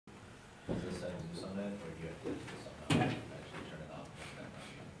Zeus on it, or do you have to do something else to actually turn it off?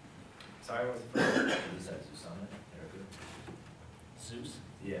 Sorry, what was the first? Does that Zeus on it, Erica? Zeus?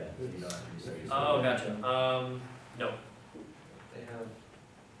 Yeah, so you don't have to restart your Oh, gotcha. No. They have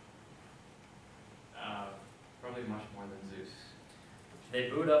probably much more than Zeus. They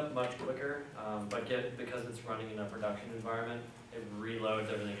boot up much quicker, but because it's running in a production environment, it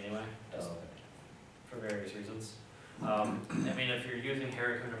reloads everything anyway, just Oh, for various reasons. I mean, if you're using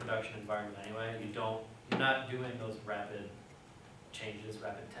Heroku in a production environment anyway, you're not doing those rapid changes,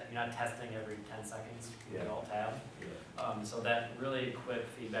 you're not testing every 10 seconds with Yeah. alt tab. yeah. So that really quick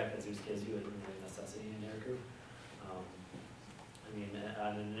feedback that Zeus gives you isn't really a necessity in Heroku. I mean,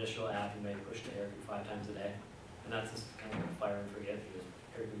 on an initial app, you may push to Heroku 5 times a day, and that's just kind of like fire and forget. You just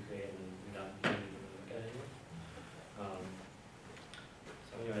Heroku create and then you're done. You don't even look at it anymore.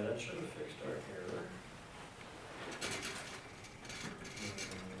 So anyway, that should have fixed our error.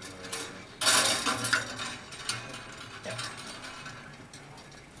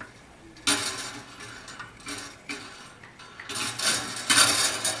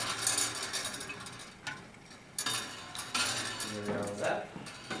 Here we are with that.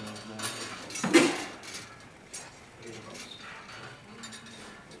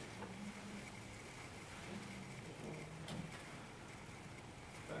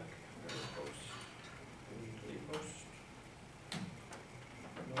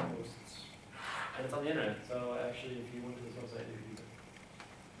 And it's on the internet, so actually if you went to this website, you could use it.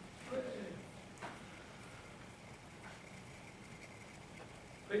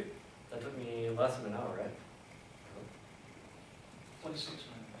 Sweet. That took me less than an hour, right? 26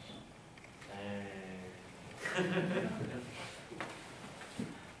 minutes. Dang.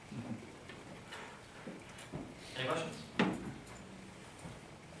 Any questions?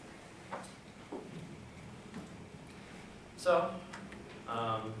 So,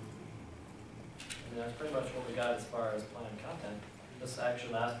 that's pretty much what we got as far as planned content. This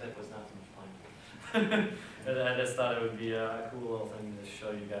actually last bit was not so much planned. I just thought it would be a cool little thing to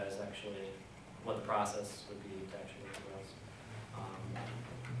show you guys actually what the process would be to actually work with us.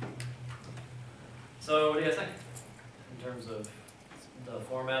 So what do you guys think in terms of the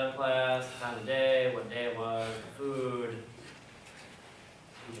format of class, time of day, what day it was, the food,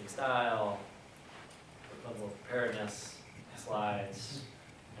 teaching style, level of preparedness, slides?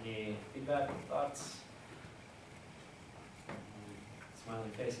 Any feedback, thoughts?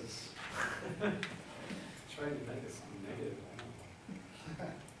 Smiling faces. Trying to make this negative.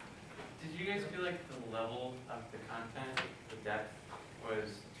 Did you guys feel like the level of the content, the depth,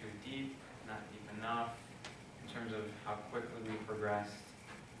 was too deep, not deep enough, in terms of how quickly we progressed?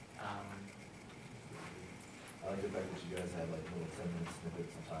 I like the fact that you guys had like little 10-minute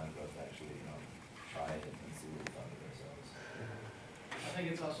snippets of time for us to actually, try it and see what we thought of ourselves. I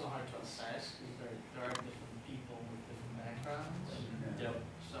think it's also hard to assess because there are different people with different backgrounds. Yep.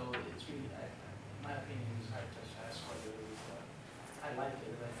 So it's really, in my opinion, it's hard to assess whether it was, I liked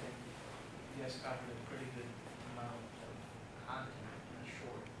it. I think you guys covered a pretty good amount of content in a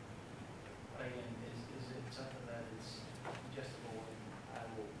short. But again, is it something that is digestible and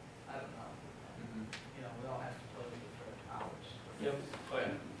I don't know. You know, we all have to play with it for hours. Yep. Oh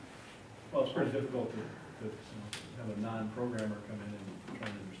yeah. Well, it's pretty difficult to have a non-programmer come in and try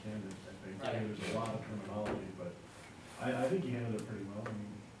to understand it. I think there's a lot of terminology, but I think you handled it pretty well. I mean,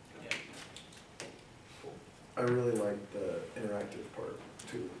 I really like the interactive part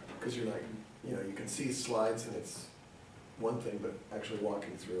too, because you're not, you can see slides and it's one thing, but actually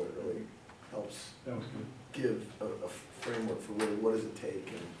walking through it really helps that was good. give a framework for really what does it take,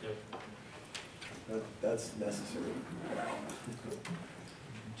 and Yep. that's necessary.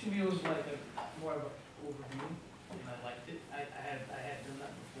 To me, it was like more of an overview, and I liked it. I had done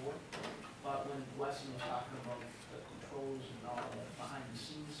that before, but when Weston was talking about the controls and all the behind the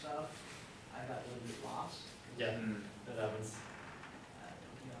scenes stuff, I got a little bit lost. Yeah, that happens.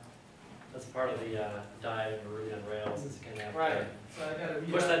 You know. That's part of the dive of Ruby on Rails. Is kind of Right. So I got to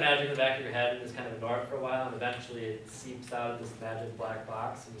push that magic in the back of your head and just kind of ignore it for a while, and eventually it seeps out of this magic black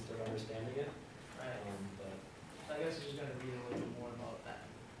box, and you start understanding it. Right. But So I guess I just got to read a little bit more about that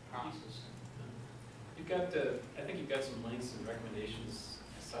process. You've got, I think you've got some links and recommendations.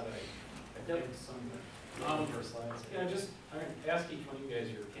 I saw that I Yep. think some first slides. Yeah, I'm ask each one of you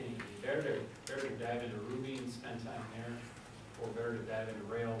guys your opinion. Better to dive into Ruby and spend time there, or better to dive into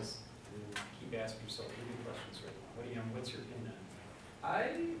Rails and keep asking yourself Ruby questions right now? What's your opinion on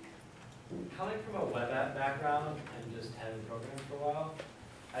I coming from a web app background and just having programmed for a while,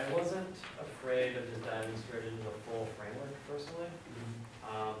 I wasn't afraid of just diving straight into the full framework personally,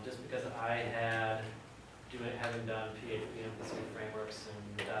 just because I had having done PHP MVC frameworks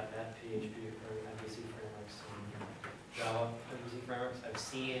and .NET PHP or MVC frameworks and Java MVC frameworks, I've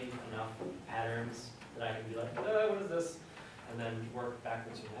seen enough patterns that I can be like, oh, what is this? And then work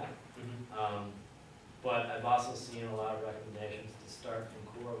backwards from that. But I've also seen a lot of recommendations to start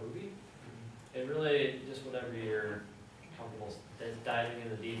from core Ruby. It really, just whatever you're comfortable diving in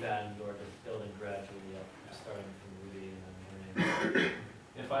the deep end or just building gradually up, starting from Ruby and then learning.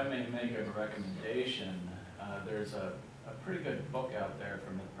 If I may make a recommendation, there's a pretty good book out there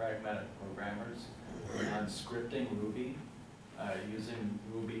from the pragmatic programmers on scripting Ruby, using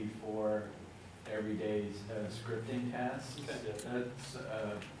Ruby for everyday scripting tasks. That's,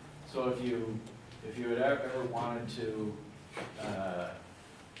 so if you had ever wanted to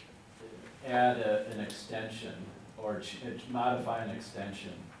add an extension or modify an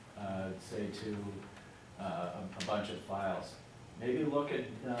extension, say to a bunch of files, maybe look at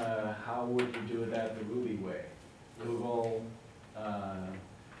how would you do that the Ruby way. Google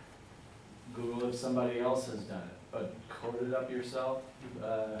if somebody else has done it, but code it up yourself.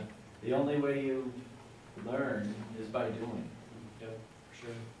 The only way you learn is by doing. Yep, for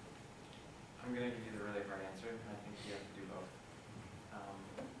sure. I'm gonna give you the really hard answer, and I think you have to do both.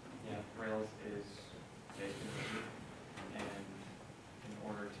 Rails is big and busy, and in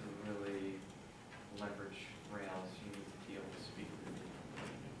order to really leverage Rails, you need to be able to speak Ruby.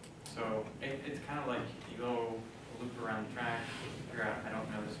 So it's kind of like you go loop around the track, figure out, I don't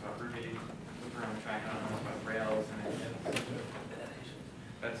know this about Ruby, loop around the track, I don't know this about Rails, and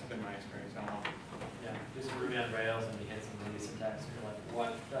that's been my experience. I don't know. Yeah, do some Ruby on Rails and you hit some Ruby syntax, you're like,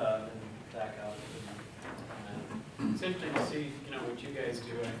 what, and back out. It's interesting to see, what you guys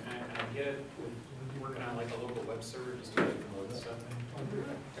do. I get it with working on like a local web server, just doing different stuff.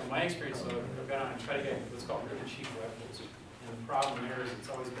 In my experience, though, I've got on and try to get what's called really cheap web hosting. And the problem there is it's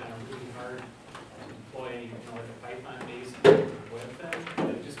always been really hard to deploy, like a Python-based web thing.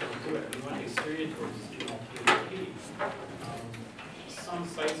 They just don't do it. And when they steer you towards, PHP, some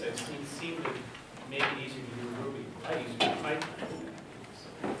sites I've seen seem to make it easier to do Ruby. I use Python. So,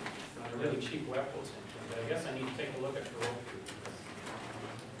 a really cheap web hosting. But I guess I need to take a look at your old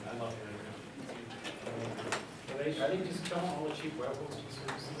I love it. Are they just killing all the cheap web hosting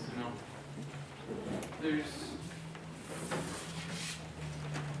services? No.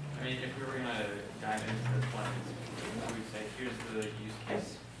 If we were gonna dive into the plans, we'd say, here's the use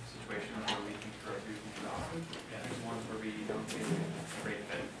case situation where we think Ruby would be awesome. Yeah. There's ones where we don't think it's a great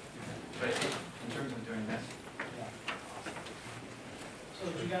fit. But in terms of doing this, So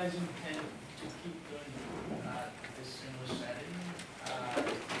do you guys intend to keep doing this similar setting?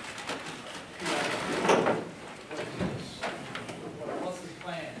 What's the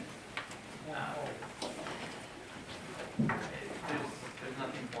plan now? there's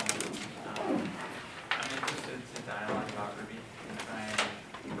nothing formal. I'm interested to dialogue about Ruby and try and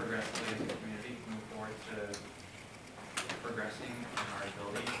progressively as a community move forward to progressing in our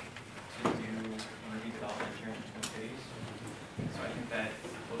ability to do Ruby development here in the Twin Cities. So I think that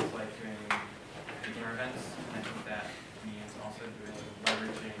looks like doing beginner events, and I think that means also doing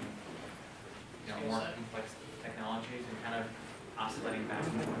leveraging more complex technologies and kind of oscillating back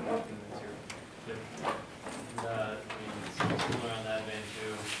and forth between the two. Similar on that vein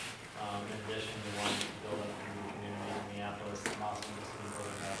too, in addition to wanting to build up a new community in Minneapolis, I'm also interested in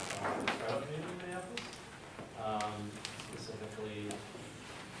building up a startup community in Minneapolis. Specifically,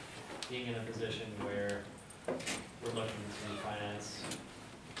 being in a position where we're looking to finance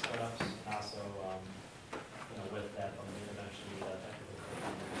startups, and also, with that, eventually technical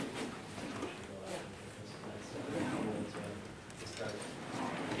to start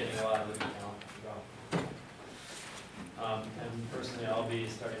getting a lot of the talent to go. And personally, I'll be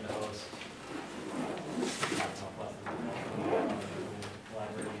starting to host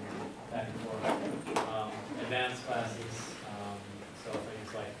collaborating back and forth, advanced classes, so things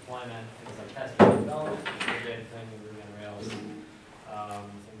like deployment, things like testing and development, data thing, Ruby on Rails,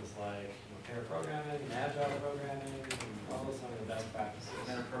 things like pair programming, and agile programming, and all those some of the best practices.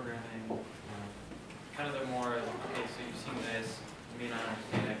 Meta programming, kind of the more, okay, so you've seen this, you may not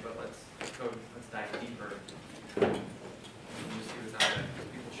understand it, but let's dive deeper. You just see what's out there.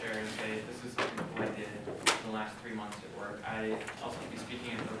 People share and say, this is something cool I did in the last 3 months at work. I also be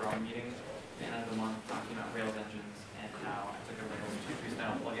speaking at the Raw meeting at the end of the month talking about Rails engines and how I took a Rails 2.3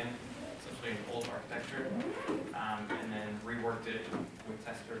 style plugin, essentially an old architecture, and then reworked it with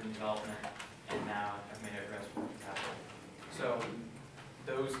test-driven development, and now I've made it Rails compatible. So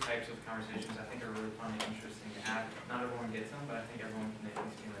those types of conversations I think are really fun and interesting to have. Not everyone gets them, but I think everyone can at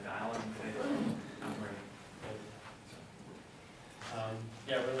least be in the dialogue and say, I'm ready.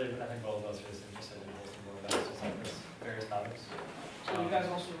 Yeah, really, I think both of us are just interested in hosting more events, just like this, various topics. So you guys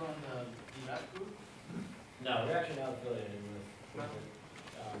also run the rap group? No, we're actually not affiliated with,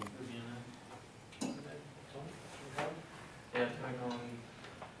 Ruby and Yeah,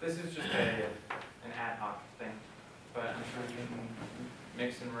 this is just an ad hoc thing, but I'm sure we can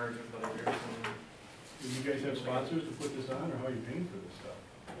mix and merge with other groups. Do you guys have sponsors to put this on, or how are you paying for this stuff?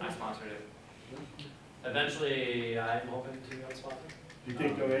 I sponsored it. eventually, I'm hoping to go sponsor. Do you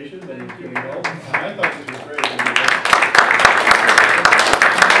take donations, and can we go? I thought this was great.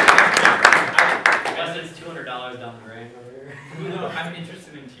 Unless it's $200 down the drain over here. No, I'm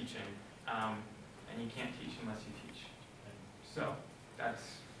interested in teaching, and you can't teach unless you teach. So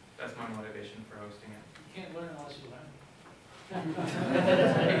that's my motivation for hosting it. You can't learn unless you learn.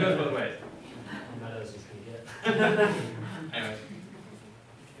 It goes both ways. Meadows is gonna get. Anyways.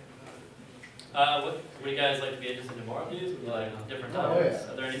 What do you guys like to be interested in more of these? Would you like different Oh, topics?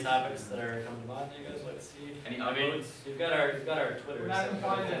 yeah. Are there any topics that are coming to mind that you guys like to see? Any I mean, upvotes? you've got our Twitter. We're not so-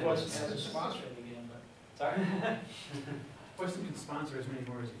 implying that Weston has a sponsor again, but. Sorry? Weston can sponsor as many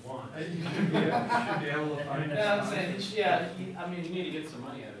more as he wants. Should be able to find Yeah, I'm saying, yeah, I You mean, need to get some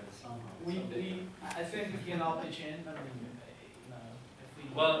money out of it somehow. I think we can all pitch in, I mean, if we.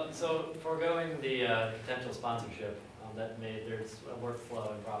 Well, so foregoing the potential sponsorship, there's a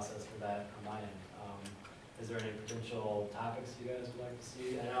workflow and process for that on my end. Is there any potential topics you guys would like to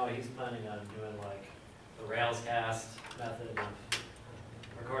see? I know he's planning on doing like the Railscast method of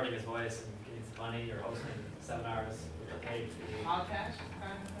recording his voice and getting some money, or hosting seminars with a paid fee. Podcast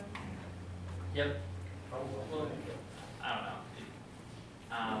kind of thing? Yep. Probably. Well, I don't know.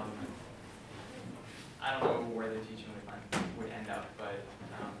 I don't know where the teaching would end up, but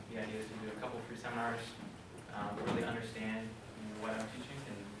the idea is to do a couple free seminars, really understand what I'm teaching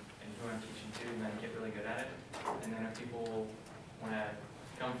and who I'm teaching to, and then get really good at it. And then if people want to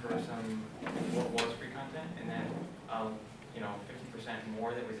come for some what was free content, and then 50%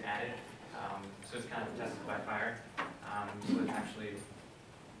 more that was added, so it's kind of tested by fire. So it's actually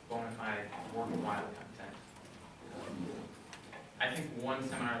bona fide, worthwhile content. I think one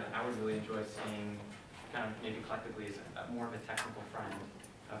seminar that I would really enjoy seeing, kind of maybe collectively, is more of a technical front end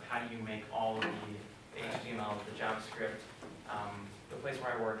of how do you make all of the HTML, the JavaScript. The place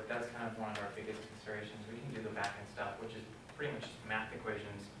where I work, that's kind of one of our biggest considerations. We can do the back end stuff, which is pretty much just math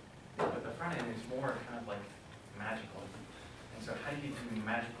equations, but the front end is more kind of like magical. And so how do you do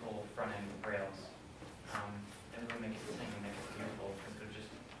magical front end Rails? And really make it sing and make it beautiful, because they're just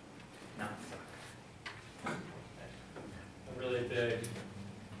not suck. A really big,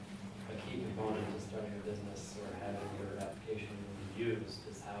 a key component to starting a business or having your application used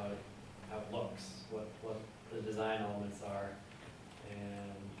is how it looks, what the design elements are.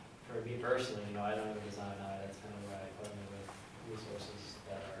 And for me personally, I don't have a design eye. That's kind of where I partner with resources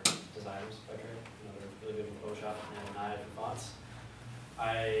that are designers by trade. They're really good with Photoshop and an eye for fonts. I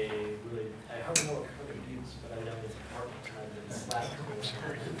hardly know what cooking means, but I know it's important, and I've been slapped with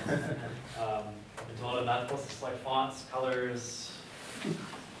it. I've been told I'm not supposed to select fonts, colors.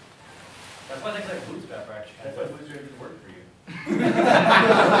 That's why things like Bootstrap are actually kind of good. Bootstrap would work for you.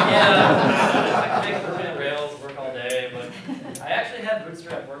 Yeah, I can make Ruby and Rails work all day, but I actually had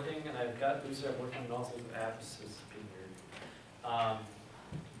Bootstrap working, and I've got Bootstrap working on all sorts of apps. It's being weird.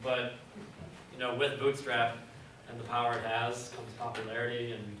 But with Bootstrap and the power it has comes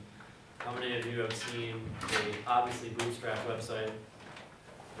popularity. And how many of you have seen the obviously Bootstrap website?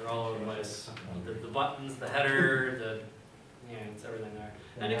 They're all over the place. The buttons, the header, it's everything there.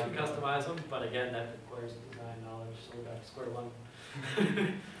 And you can customize them, but again, that requires design knowledge, so we're back to square one.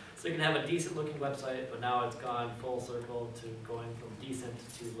 So you can have a decent looking website, but now it's gone full circle to going from decent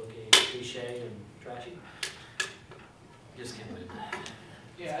to looking cliche and trashy. You just can't win.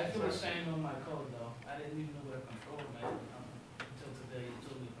 Yeah, I feel the same on my code though. I didn't even know what a control meant until today. You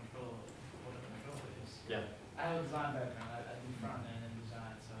told me what a control is. Yeah. I have a design background. I do front end and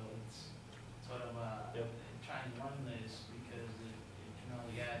design, so it's sort of trying to run this because it can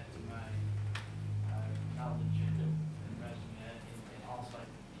only add to my knowledge and resume, and also I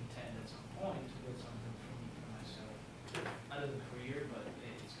intend at some point to build something for me for myself. Not as a career, but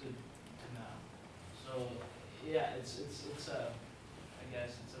it's good to know. So yeah, it's I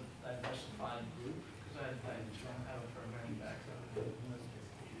guess it's a diversified group because I don't have a programming background.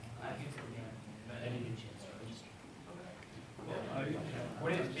 I can program, but any chance.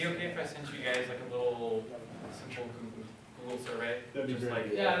 Would it be okay if I sent you guys like a little simple Google survey? That'd be Just great.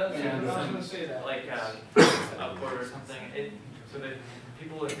 like, Yeah, I was gonna say that. like upload or something, so that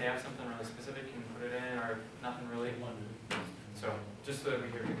people, if they have something really specific, can put it in, or nothing really. So, just so that we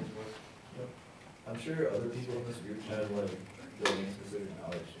hear people's voice. I'm sure other people in this group have like building specific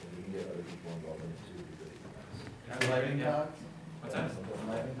knowledge, and we can get other people involved in it too, it'd be really nice. Lightning Yeah. talks? What's that? Something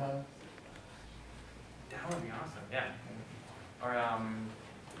Lightning talks? That would be awesome, yeah. Or,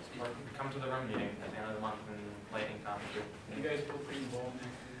 come to the room meeting at the end of the month and lightning talk. You guys feel pretty involved in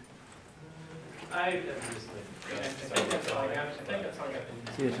that? I have recently. I think that's all I got. I think that's all I got.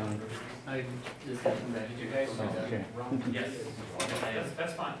 See you, Tony. I just got some back. Did you guys? Okay. Yes.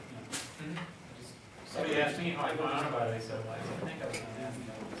 That's fine. Mhm. Somebody asked me how I went on about it, I said, well, I think I was on that.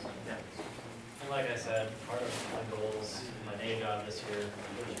 Yeah. And like I said, part of my goals, my day job this year,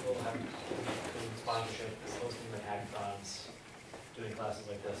 which will have include sponsorship, is hosting the hackathons, doing classes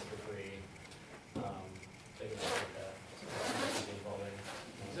like this for free, taking stuff like that. So, involving,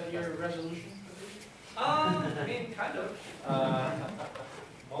 Is that your resolution? I mean, kind of.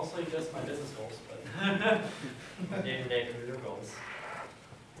 Mostly just my business goals, but my day-to-day career goals.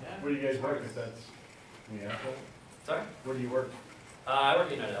 Yeah. Where do you guys work, if that's Minneapolis? Sorry? Where do you work? I work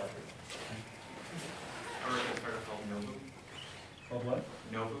at United Health. Or it's sort of called Novu. Called what?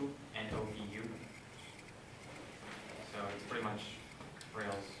 Novu, N-O-V-U. So it's pretty much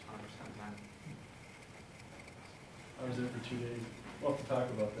Rails 100% of the time. I was there for 2 days. We'll have to talk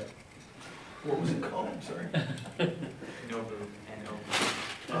about that. What was it called? I'm sorry. Novu, N-O-V-U.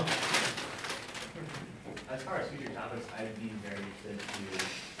 As far as future topics, I'd be very interested to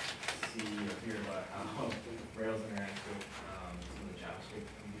see or hear about how Rails interacts with some of the JavaScript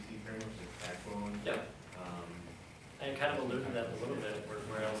MVC frameworks, like Backbone. Yep. I kind of alluded to that a little bit, where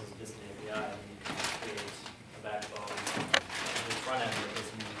Rails is just an API, and you can create a backbone, and the front end of this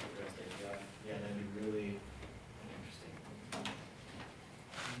new Rails API. Yeah, that'd be really interesting.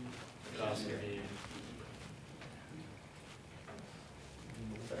 It could also be,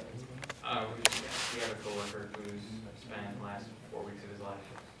 We have a coworker who's spent the last 4 weeks of his life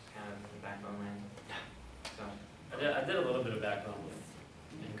kind of in backbone land. So, I did a little bit of backbone with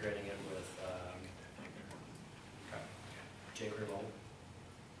integrating it with jQuery mobile.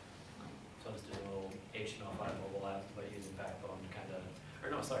 So I'm just doing a little HTML5 mobile app, but using backbone to kind of, or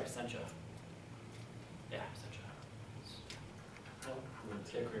no, sorry, Sencha. Yeah, Sencha.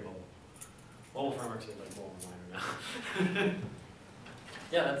 jQuery mobile. Mobile frameworks are like mobile minor now.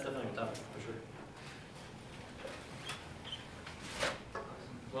 Yeah, that's definitely a topic, for sure.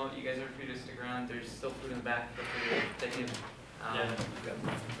 well, you guys are free to stick around. There's still food in the back. Feel free to take it. Yeah.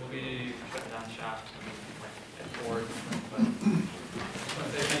 We'll be shutting down shop at 4, but